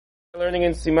Learning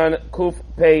in Siman Kuf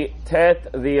Pei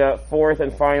Tet, the fourth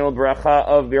and final bracha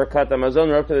of Birkat Hamazon.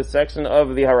 We're up to the section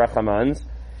of the Harachamans.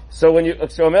 So when you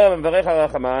it's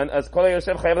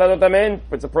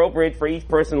appropriate for each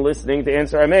person listening to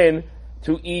answer Amen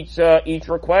to each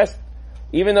request,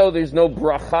 even though there's no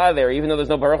bracha there, even though there's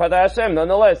no Baruch Atah Hashem.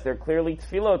 Nonetheless, they're clearly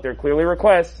tefillot, they're clearly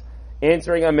requests.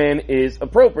 Answering Amen is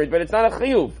appropriate, but it's not a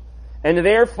chiyuv, and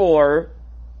therefore,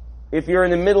 if you're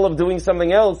in the middle of doing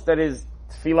something else that is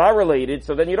tefillah related,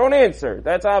 so then you don't answer.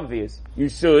 That's obvious. You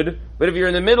should. But if you're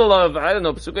in the middle of,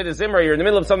 Pesukei de Zimra, you're in the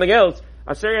middle of something else,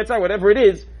 Asher Yatzar, whatever it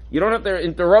is, you don't have to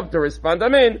interrupt to respond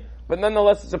Amen, but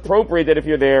nonetheless it's appropriate that if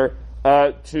you're there,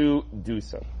 to do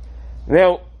so.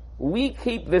 Now, we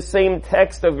keep the same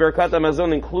text of Birkat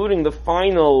Hamazon, including the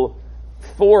final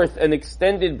fourth and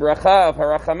extended bracha of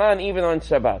Harachaman, even on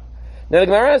Shabbat. Now the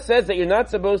Gemara says that you're not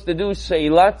supposed to do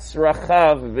Sheilat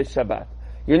Rachav v'Shabbat.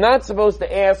 You're not supposed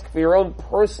to ask for your own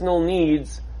personal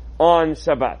needs on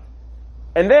Shabbat.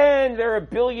 And then there are 1.5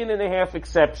 billion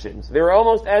exceptions. There are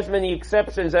almost as many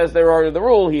exceptions as there are to the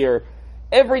rule here.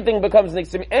 Everything becomes an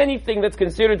exception. Anything that's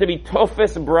considered to be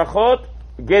tofes brachot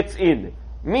gets in.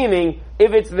 Meaning,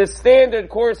 if it's the standard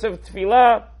course of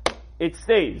tefillah, it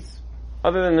stays.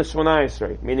 Other than the Shmoneh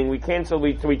Esrei. Meaning we turn the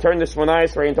Shmoneh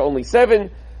Esrei into only 7.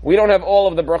 We don't have all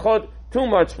of the brachot. Too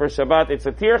much for Shabbat. It's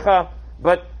a tircha.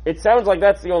 But it sounds like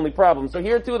that's the only problem. So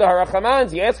here too, the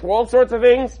Harachamans, you ask for all sorts of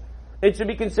things, it should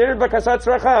be considered Bakashat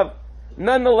Rachav.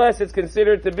 Nonetheless, it's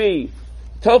considered to be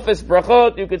Tofes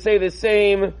Brachot. You could say the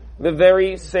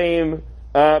very same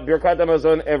Birkat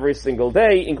Hamazon every single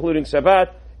day, including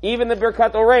Shabbat. Even the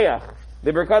Birkat Oreach.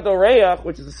 The Birkat Oreach,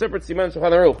 which is a separate Siman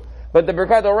Shulchan Aruch. But the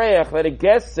Birkat Oreach, that a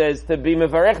guest says to be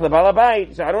Mevarech, the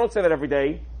Balabait. I don't say that every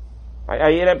day. I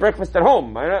eat at breakfast at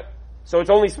home. So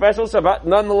it's only special Shabbat.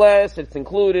 Nonetheless, it's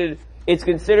included. It's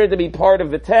considered to be part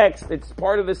of the text. It's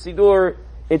part of the Sidur.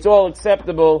 It's all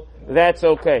acceptable. That's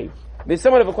okay. There's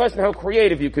somewhat of a question how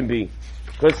creative you can be.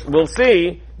 Because we'll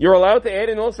see, you're allowed to add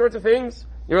in all sorts of things.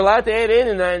 You're allowed to add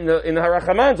in the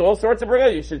Harachamans, all sorts of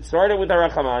bracha. You should start it with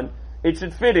Harachaman. It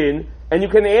should fit in. And you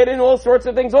can add in all sorts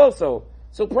of things also.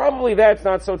 So probably that's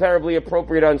not so terribly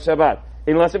appropriate on Shabbat.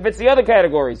 Unless it fits the other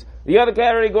categories. The other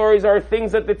categories are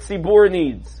things that the Tzibur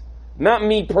needs. Not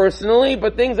me personally,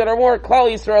 but things that are more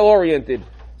Klal Yisrael oriented.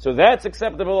 So that's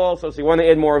acceptable also. So you want to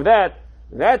add more of that?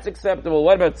 That's acceptable.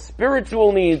 What about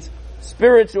spiritual needs?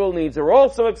 Spiritual needs are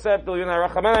also acceptable. You know,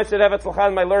 Rachaman, I should have Atzlacha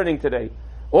in my learning today.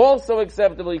 Also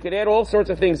acceptable. You can add all sorts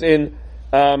of things in,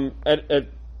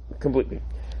 completely.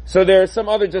 So there's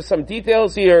some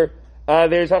details here.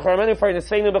 There's Hachamanu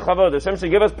Parnaseinu b'chavod. Hashem should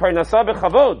give us Parnasah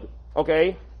b'chavod.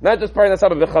 Okay? Not just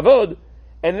Parnasah b'chavod.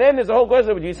 And then there's a whole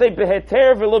question, would you say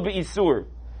beheter v'lo be'isur?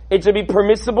 It should be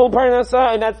permissible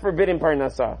parnasah and not forbidden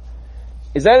parnasah.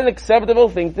 Is that an acceptable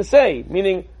thing to say?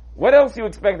 Meaning, what else are you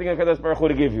expecting HaKadosh Baruch Hu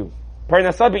to give you?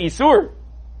 Parnasah be'isur?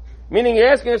 Meaning you're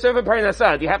asking yourself for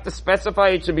parnasah. Do you have to specify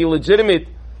it should be legitimate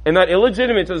and not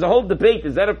illegitimate? So there's a whole debate.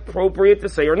 Is that appropriate to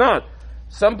say or not?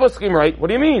 Some poskim write, what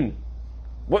do you mean?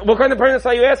 What kind of parnasah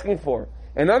are you asking for?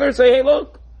 And others say, hey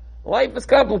look, life is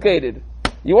complicated.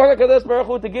 You want HaKadosh Baruch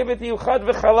Hu to give it to you chad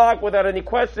v'chalak without any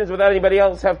questions, without anybody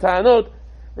else have ta'anot.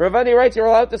 Ravani writes you're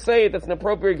allowed to say it. That's an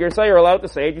appropriate girsah. You're allowed to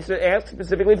say it. You should ask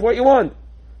specifically for what you want.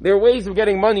 There are ways of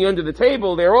getting money under the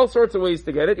table. There are all sorts of ways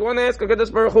to get it. You want to ask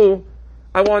HaKadosh Baruch Hu,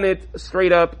 I want it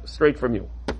straight up, straight from you.